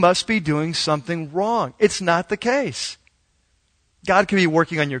 we must be doing something wrong. It's not the case. God could be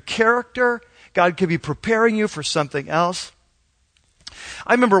working on your character. God could be preparing you for something else.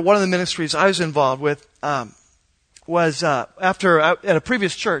 I remember one of the ministries I was involved with, was at a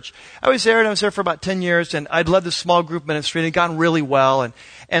previous church. I was there for about 10 years, and I'd led the small group ministry, and it had gone really well,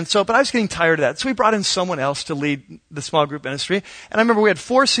 but I was getting tired of that. So we brought in someone else to lead the small group ministry, and I remember we had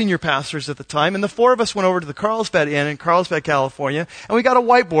 4 senior pastors at the time, and the 4 of us went over to the Carlsbad Inn in Carlsbad, California, and we got a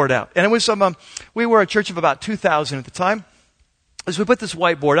whiteboard out. And it was we were a church of about 2,000 at the time. As we put this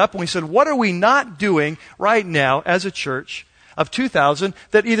whiteboard up, and we said, what are we not doing right now as a church of 2,000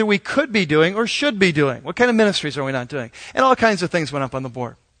 that either we could be doing or should be doing? What kind of ministries are we not doing? And all kinds of things went up on the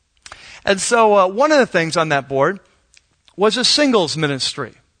board. And so one of the things on that board was a singles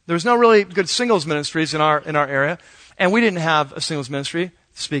ministry. There was no really good singles ministries in our area, and we didn't have a singles ministry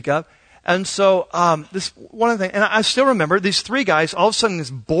to speak of. And so this one of the things, and I still remember these 3 guys all of a sudden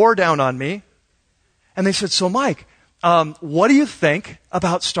just bore down on me, and they said, so Mike, what do you think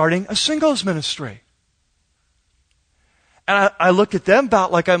about starting a singles ministry? And I looked at them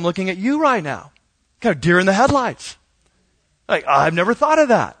about like I'm looking at you right now. Kind of deer in the headlights. Like, I've never thought of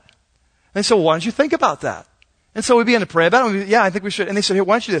that. And they said, well, why don't you think about that? And so we began to pray about it. Yeah, I think we should. And they said, here,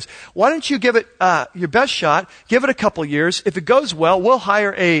 why don't you do this? Why don't you give it your best shot, give it a couple years. If it goes well, we'll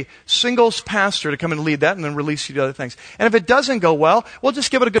hire a singles pastor to come and lead that and then release you to other things. And if it doesn't go well, we'll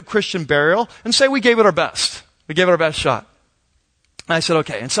just give it a good Christian burial and say we gave it our best. We gave it our best shot. And I said,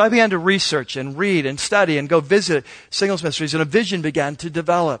 okay. And so I began to research and read and study and go visit singles ministries, and a vision began to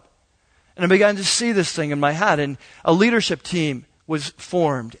develop. And I began to see this thing in my head, and a leadership team was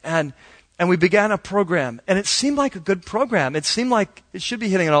formed, and we began a program, and it seemed like a good program. It seemed like it should be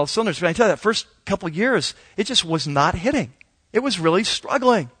hitting on all cylinders. But I tell you, that first couple of years, it just was not hitting. It was really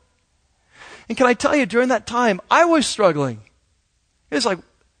struggling. And can I tell you, during that time, I was struggling. It was like,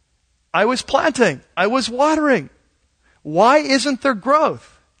 I was planting, I was watering. Why isn't there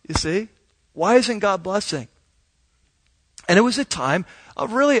growth? You see? Why isn't God blessing? And it was a time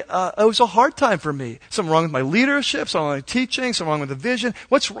of really, it was a hard time for me. Something wrong with my leadership, something wrong with my teaching, something wrong with the vision.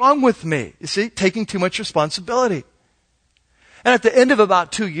 What's wrong with me? You see? Taking too much responsibility. And at the end of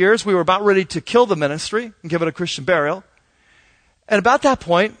about 2 years, we were about ready to kill the ministry and give it a Christian burial. And about that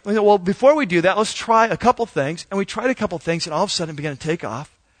point, we said, well, before we do that, let's try a couple things. And we tried a couple things, and all of a sudden it began to take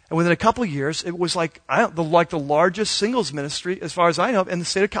off. And within a couple of years, it was like the largest singles ministry, as far as I know, in the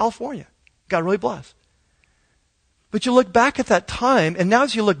state of California. Got really blessed. But you look back at that time, and now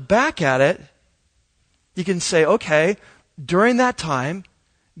as you look back at it, you can say, okay, during that time,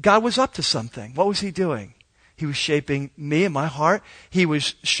 God was up to something. What was He doing? He was shaping me and my heart. He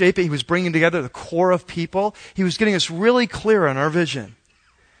was bringing together the core of people. He was getting us really clear on our vision.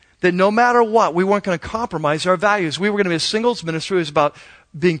 That no matter what, we weren't going to compromise our values. We were going to be a singles ministry. It was about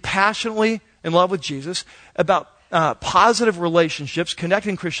being passionately in love with Jesus, about positive relationships,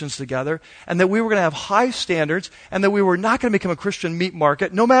 connecting Christians together, and that we were going to have high standards, and that we were not going to become a Christian meat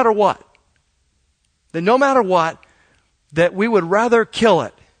market no matter what. That no matter what, that we would rather kill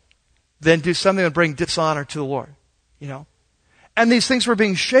it than do something that would bring dishonor to the Lord. You know? And these things were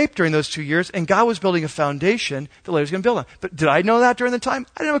being shaped during those 2 years, and God was building a foundation that later was going to build on. But did I know that during the time?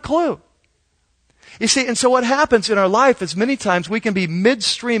 I didn't have a clue. You see, and so what happens in our life is many times we can be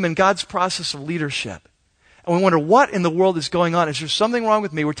midstream in God's process of leadership. And we wonder, what in the world is going on? Is there something wrong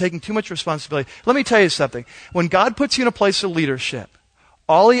with me? We're taking too much responsibility. Let me tell you something. When God puts you in a place of leadership,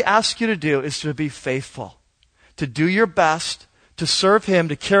 all He asks you to do is to be faithful, to do your best, to serve Him,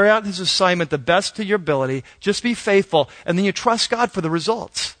 to carry out His assignment the best to your ability. Just be faithful, and then you trust God for the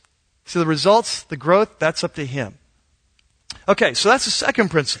results. So the results, the growth, that's up to Him. Okay, so that's the second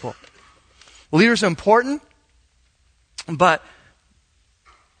principle. Leaders are important, but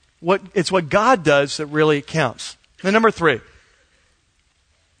it's what God does that really counts. And number 3.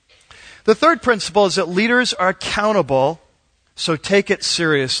 The third principle is that leaders are accountable, so take it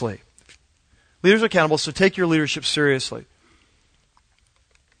seriously. Leaders are accountable, so take your leadership seriously.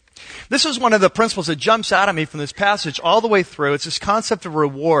 This is one of the principles that jumps out at me from this passage all the way through. It's this concept of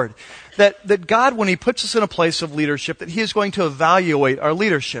reward. That God, when He puts us in a place of leadership, that He is going to evaluate our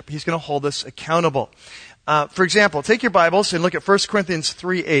leadership. He's going to hold us accountable. For example, take your Bibles and look at 1 Corinthians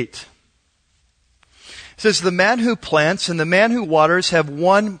 3:8. It says, the man who plants and the man who waters have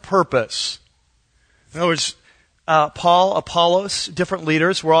one purpose. In other words, Paul, Apollos, different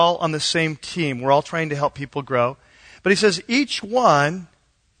leaders, we're all on the same team. We're all trying to help people grow. But he says each one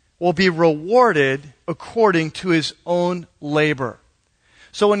will be rewarded according to his own labor.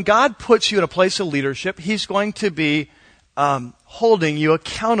 So when God puts you in a place of leadership, He's going to be holding you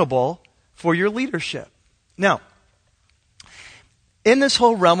accountable for your leadership. Now, in this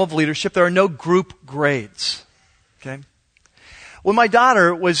whole realm of leadership, there are no group grades. Okay? When my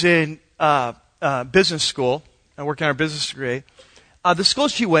daughter was in business school, and working on her business degree, the school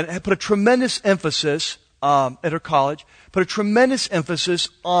she went had put a tremendous emphasis at her college, put a tremendous emphasis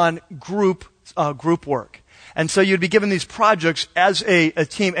on group work. And so you'd be given these projects as a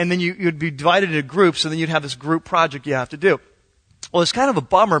team, and then you'd be divided into groups, and then you'd have this group project you have to do. Well, it's kind of a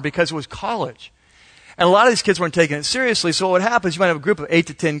bummer because it was college. And a lot of these kids weren't taking it seriously, so what would happen is you might have a group of 8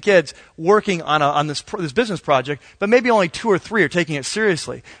 to 10 kids working on this business project, but maybe only 2 or 3 are taking it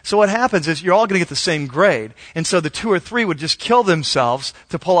seriously. So what happens is you're all going to get the same grade. And so the 2 or 3 would just kill themselves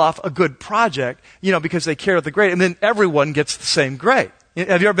to pull off a good project, because they care about the grade, and then everyone gets the same grade.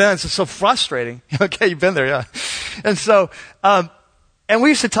 Have you ever been there? It's so frustrating. Okay, you've been there, yeah. And so, and we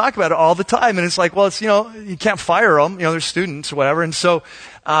used to talk about it all the time, and it's like, well, it's, you can't fire them, they're students or whatever, and so,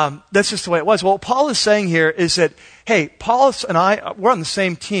 that's just the way it was. Well, what Paul is saying here is that, hey, Paul and I, we're on the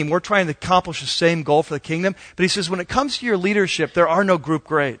same team. We're trying to accomplish the same goal for the kingdom, but he says when it comes to your leadership, there are no group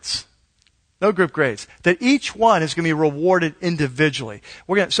grades. No group grades. That each one is going to be rewarded individually.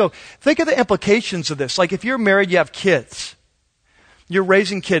 So think of the implications of this. Like if you're married, you have kids. You're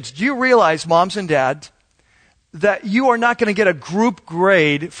raising kids. Do you realize, moms and dads, that you are not going to get a group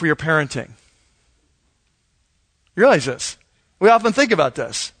grade for your parenting? You realize this? We often think about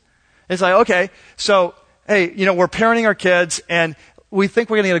this. It's like, okay, so, hey, we're parenting our kids and we think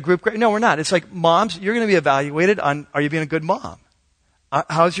we're going to get a group grade. No, we're not. It's like, moms, you're going to be evaluated on, are you being a good mom?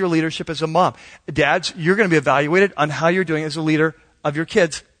 How's your leadership as a mom? Dads, you're going to be evaluated on how you're doing as a leader of your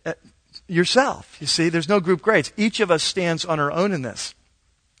kids yourself. You see, there's no group grades. Each of us stands on our own in this.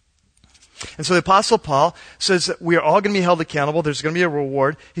 And so the Apostle Paul says that we are all going to be held accountable. There's going to be a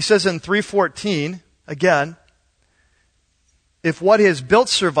reward. He says in 3:14, again, if what he has built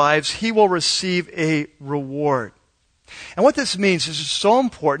survives, he will receive a reward. And what this means is it's so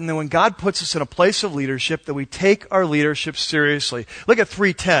important that when God puts us in a place of leadership, that we take our leadership seriously. Look at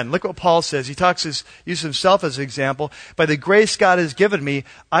 3:10. Look what Paul says. He uses himself as an example. By the grace God has given me,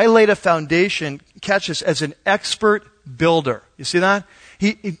 I laid a foundation, catch this, as an expert builder. You see that?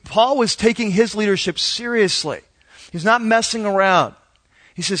 Paul was taking his leadership seriously. He's not messing around.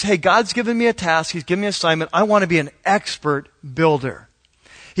 He says, hey, God's given me a task. He's given me an assignment. I want to be an expert builder.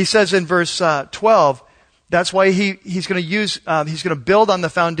 He says in verse 12, that's why he's going to build on the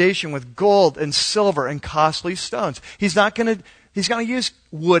foundation with gold and silver and costly stones. He's going to use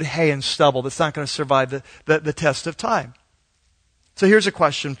wood, hay, and stubble that's not going to survive the test of time. So here's a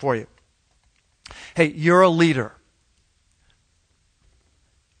question for you. Hey, you're a leader.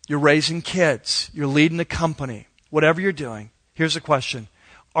 You're raising kids. You're leading a company. Whatever you're doing, here's a question.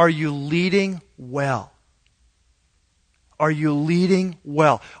 Are you leading well? Are you leading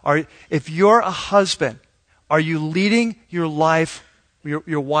well? If you're a husband, are you leading your wife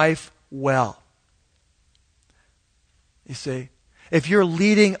well? You see? If you're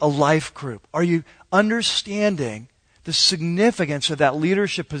leading a life group, are you understanding the significance of that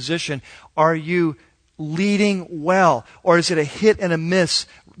leadership position? Are you leading well? Or is it a hit and a miss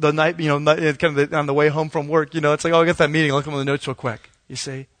the night, kind of on the way home from work? It's like, oh, I got that meeting. I'll look at the notes real quick. You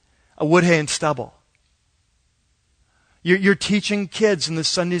see? A wood, hay, and stubble. You're teaching kids in the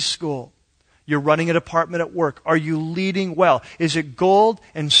Sunday school. You're running a department at work. Are you leading well? Is it gold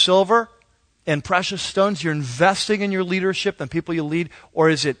and silver and precious stones you're investing in your leadership and people you lead? Or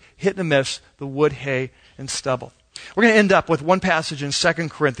is it hit and miss, the wood, hay, and stubble? We're going to end up with one passage in 2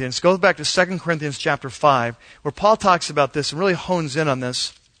 Corinthians. Go back to 2 Corinthians chapter 5, where Paul talks about this and really hones in on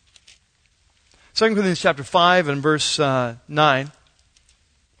this. 2 Corinthians chapter 5 and verse 9.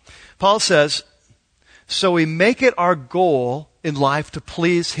 Paul says, so we make it our goal in life to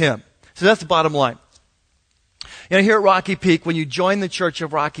please Him. So that's the bottom line. Here at Rocky Peak, when you join the church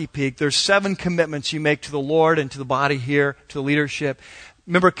of Rocky Peak, there's 7 commitments you make to the Lord and to the body here, to the leadership.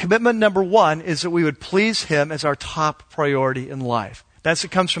 Remember, commitment number 1 is that we would please Him as our top priority in life. It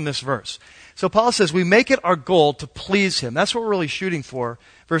comes from this verse. So Paul says, we make it our goal to please Him. That's what we're really shooting for.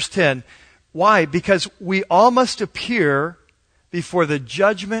 Verse 10. Why? Because we all must appear before the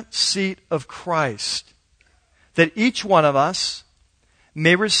judgment seat of Christ, that each one of us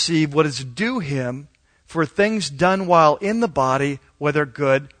may receive what is due him for things done while in the body, whether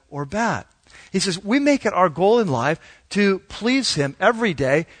good or bad. He says, we make it our goal in life to please Him every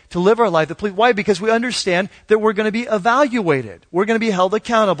day, to live our life to please. Why? Because we understand that we're going to be evaluated. We're going to be held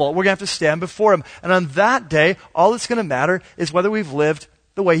accountable. We're going to have to stand before Him. And on that day, all that's going to matter is whether we've lived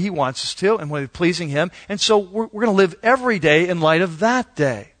the way He wants us to and whether we're pleasing Him. And so we're going to live every day in light of that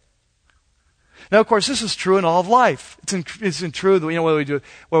day. Now, of course, this is true in all of life. It's true that, whether we do,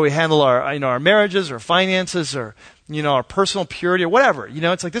 where we handle our marriages or finances or, our personal purity or whatever.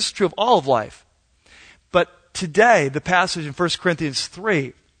 It's like this is true of all of life. But today, the passage in 1 Corinthians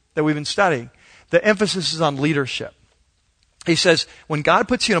 3 that we've been studying, the emphasis is on leadership. He says, when God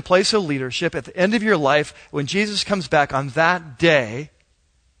puts you in a place of leadership at the end of your life, when Jesus comes back on that day,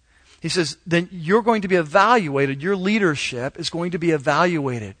 He says, then you're going to be evaluated. Your leadership is going to be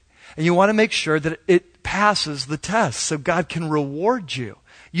evaluated. And you want to make sure that it passes the test so God can reward you.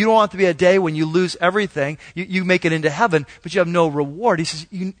 You don't want it to be a day when you lose everything. You make it into heaven, but you have no reward. He says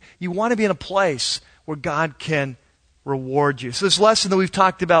you want to be in a place where God can reward you. So this lesson that we've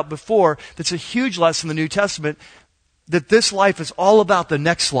talked about before, that's a huge lesson in the New Testament, that this life is all about the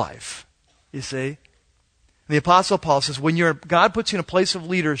next life. You see? And the Apostle Paul says, when God puts you in a place of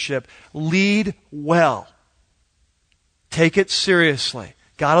leadership, lead well. Take it seriously.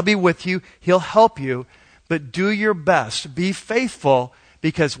 God will be with you. He'll help you. But do your best. Be faithful,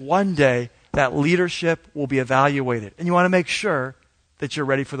 because one day that leadership will be evaluated. And you want to make sure that you're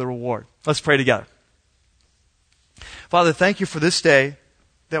ready for the reward. Let's pray together. Father, thank you for this day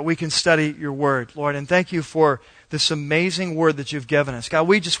that we can study your word, Lord. And thank you for this amazing word that you've given us. God,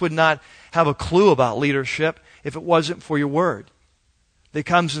 we just would not have a clue about leadership if it wasn't for your word. That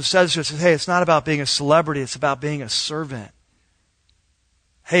comes and says to us, hey, it's not about being a celebrity. It's about being a servant.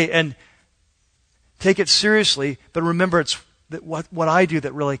 Hey, and take it seriously, but remember it's what I do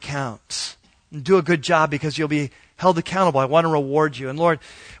that really counts. And do a good job, because you'll be held accountable. I want to reward you. And Lord,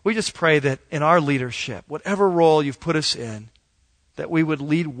 we just pray that in our leadership, whatever role you've put us in, that we would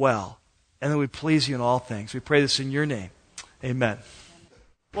lead well, and that we please you in all things. We pray this in your name. Amen.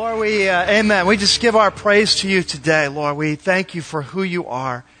 Lord, amen. We just give our praise to you today, Lord. We thank you for who you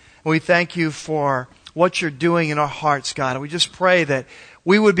are. And we thank you for what you're doing in our hearts, God. And we just pray that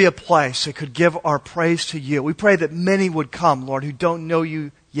we would be a place that could give our praise to you. We pray that many would come, Lord, who don't know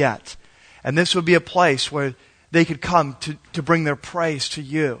you yet. And this would be a place where they could come to bring their praise to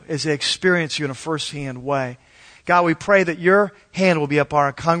you as they experience you in a first-hand way. God, we pray that your hand will be up on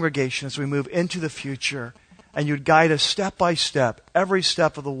our congregation as we move into the future, and you'd guide us step by step, every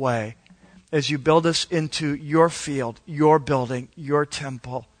step of the way, as you build us into your field, your building, your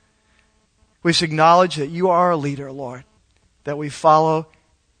temple. We just acknowledge that you are a leader, Lord, that we follow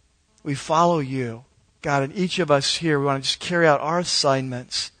you. God, and each of us here, we want to just carry out our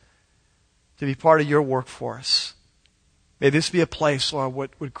assignments to be part of your work for us. May this be a place, Lord,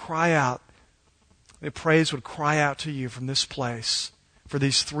 would cry out. May praise would cry out to you from this place for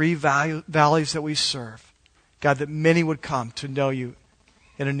these three valleys that we serve. God, that many would come to know you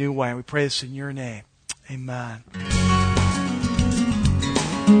in a new way. We pray this in your name. Amen.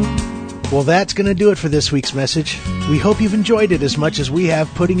 Well, that's going to do it for this week's message. We hope you've enjoyed it as much as we have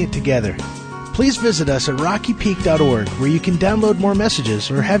putting it together. Please visit us at rockypeak.org, where you can download more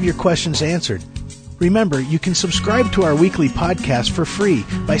messages or have your questions answered. Remember, you can subscribe to our weekly podcast for free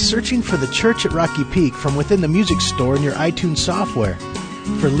by searching for The Church at Rocky Peak from within the music store in your iTunes software.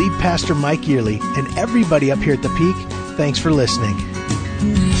 For lead pastor Mike Yearley and everybody up here at the Peak, thanks for listening.